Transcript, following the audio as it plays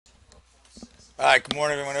All right, good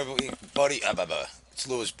morning, everybody. It's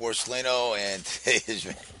Louis Borsellino, and today is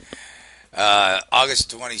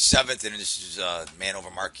August 27th, and this is Man Over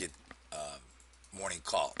Market morning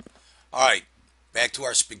call. All right, back to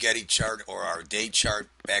our spaghetti chart or our day chart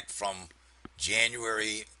back from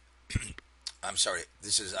January. I'm sorry,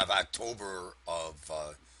 this is of October of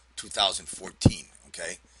 2014.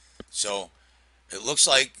 Okay, so it looks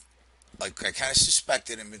like I kind of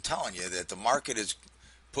suspected and been telling you that the market is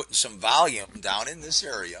putting some volume down in this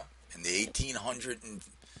area in the 1800 and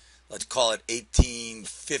let's call it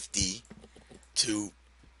 1850 to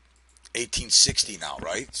 1860 now,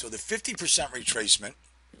 right? So the 50% retracement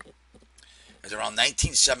is around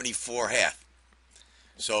 1974 half.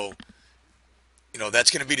 So, that's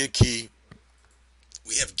going to be the key.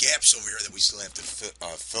 We have gaps over here that we still have to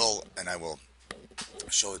fill, and I will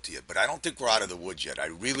show it to you. But I don't think we're out of the woods yet. I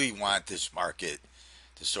really want this market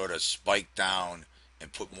to sort of spike down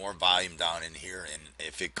and put more volume down in here, and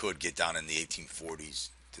if it could get down in the 1840s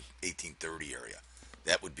to 1830 area,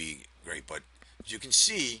 that would be great. But as you can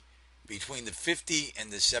see, between the 50 and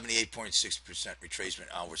the 78.6% retracement,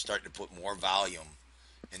 we're starting to put more volume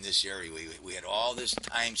in this area. We had all this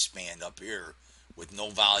time span up here with no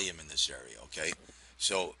volume in this area. Okay,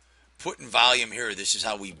 so putting volume here, this is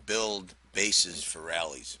how we build bases for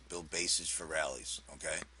rallies. Build bases for rallies.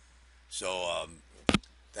 Okay, so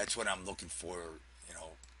that's what I'm looking for, you know,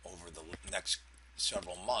 over the next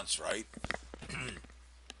several months, right?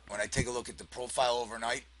 When I take a look at the profile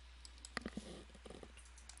overnight,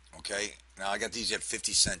 okay, now I got these at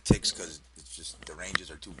 50-cent ticks because it's just the ranges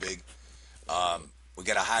are too big. We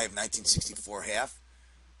got a high of 1964 half.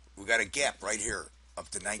 We got a gap right here up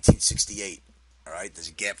to 1968. All right, there's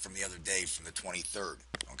a gap from the other day from the 23rd.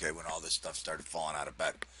 Okay, when all this stuff started falling out of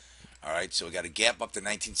bed. All right, so we got a gap up to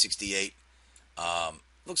 1968.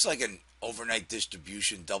 Looks like an overnight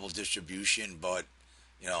distribution, double distribution, but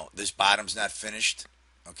this bottom's not finished.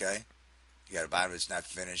 Okay, you got a bottom that's not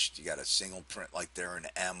finished. You got a single print like there in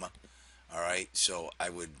M. All right, so I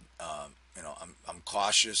would, I'm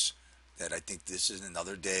cautious that I think this is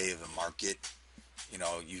another day of a market.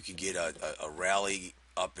 You could get a rally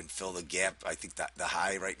up and fill the gap. I think that the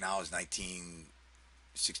high right now is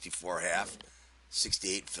 1964 half.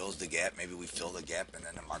 68 fills the gap. Maybe we fill the gap and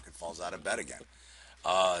then the market falls out of bed again.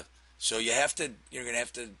 Uh, so you're gonna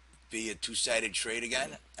have to be a two-sided trade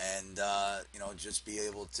again, and just be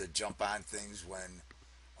able to jump on things when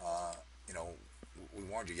uh, you know we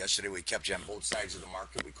warned you yesterday. We kept you on both sides of the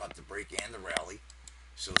market. We caught the break and the rally.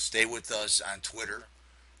 So stay with us on Twitter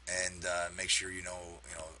and make sure you're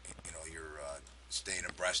staying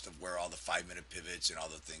abreast of where all the 5 minute pivots and all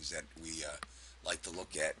the things that we like to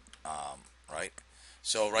look at. Right.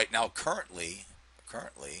 So right now, currently,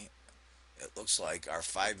 it looks like our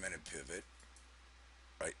 5 minute pivot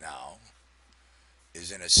right now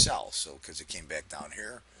is in a sell. So because it came back down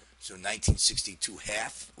here, so 1962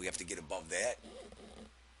 half, we have to get above that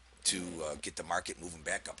to get the market moving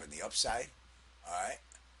back up in the upside. All right,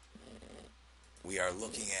 we are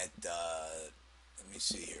looking at. Let me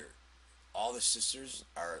see here. All the sisters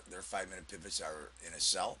are their 5 minute pivots are in a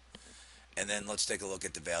sell, and then let's take a look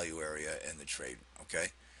at the value area and the trade. Okay,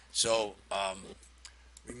 so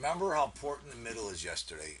remember how important the middle is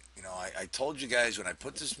yesterday. I told you guys when I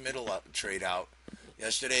put this trade out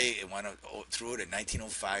yesterday, it went through it at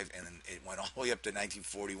 1905, and then it went all the way up to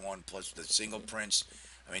 1941 plus the single prints.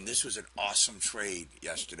 I mean, this was an awesome trade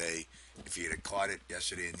yesterday. If you had caught it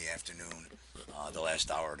yesterday in the afternoon, the last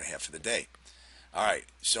hour and a half of the day. All right,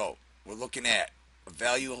 so we're looking at a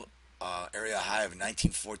value area high of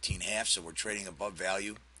 1914 half, so we're trading above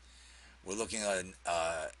value. We're looking at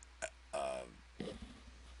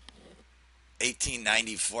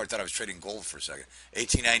 1894. I thought I was trading gold for a second.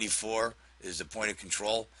 1894 is the point of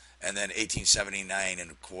control, and then 1879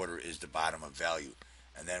 and a quarter is the bottom of value.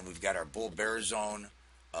 And then we've got our bull bear zone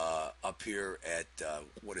up here at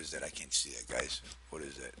what is that? I can't see it, guys. What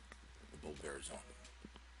is it? The bull bear zone.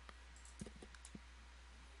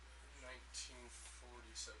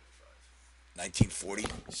 1940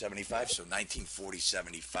 75. So 1940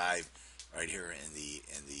 75 right here in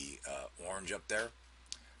the orange up there.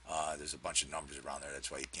 There's a bunch of numbers around there.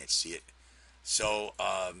 That's why you can't see it. So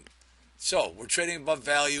so we're trading above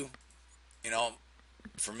value. You know,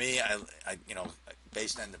 for me,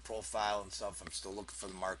 based on the profile and stuff, I'm still looking for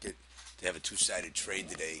the market to have a two-sided trade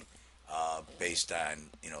today, based on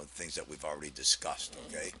things that we've already discussed.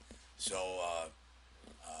 Okay, so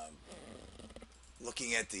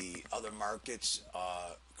looking at the other markets,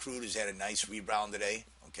 crude has had a nice rebound today.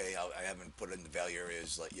 Okay, I haven't put it in the value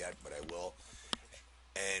areas yet, but I will.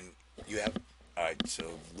 And you have, all right.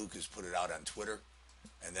 So Lucas put it out on Twitter.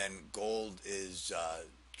 and then gold is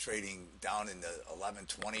trading down in the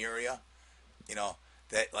 1120 area. You know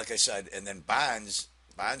that, like I said, and then bonds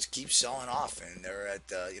keep selling off, and they're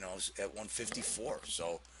at at 154.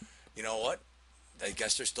 So, you know what? I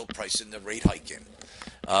guess they're still pricing the rate hike in.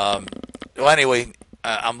 Well, anyway,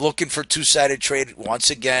 I'm looking for two-sided trade once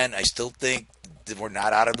again. I still think that we're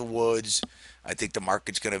not out of the woods. I think the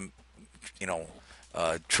market's going to,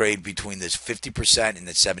 trade between this 50% and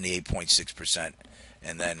the 78.6%.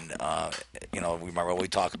 And then, remember we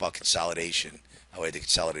talk about consolidation, how we had the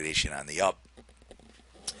consolidation on the up.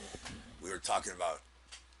 We were talking about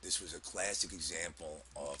this was a classic example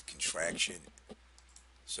of contraction.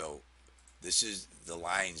 So this is the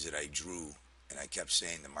lines that I drew, and I kept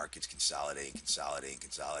saying the market's consolidating, consolidating,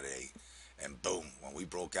 consolidating, and boom, when we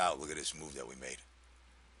broke out, look at this move that we made.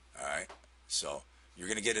 All right, so you're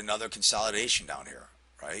going to get another consolidation down here,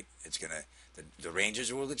 right? It's going to the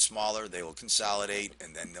ranges will get smaller, they will consolidate,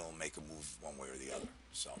 and then they'll make a move one way or the other.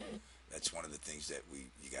 So that's one of the things that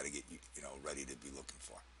you got to get ready to be looking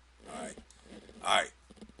for. All right.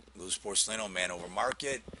 Louis Porcelino, Man Over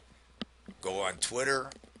Market. Go on Twitter.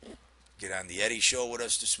 Get on the Eddie Show with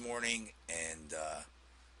us this morning, and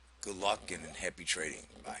good luck and happy trading.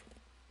 Bye.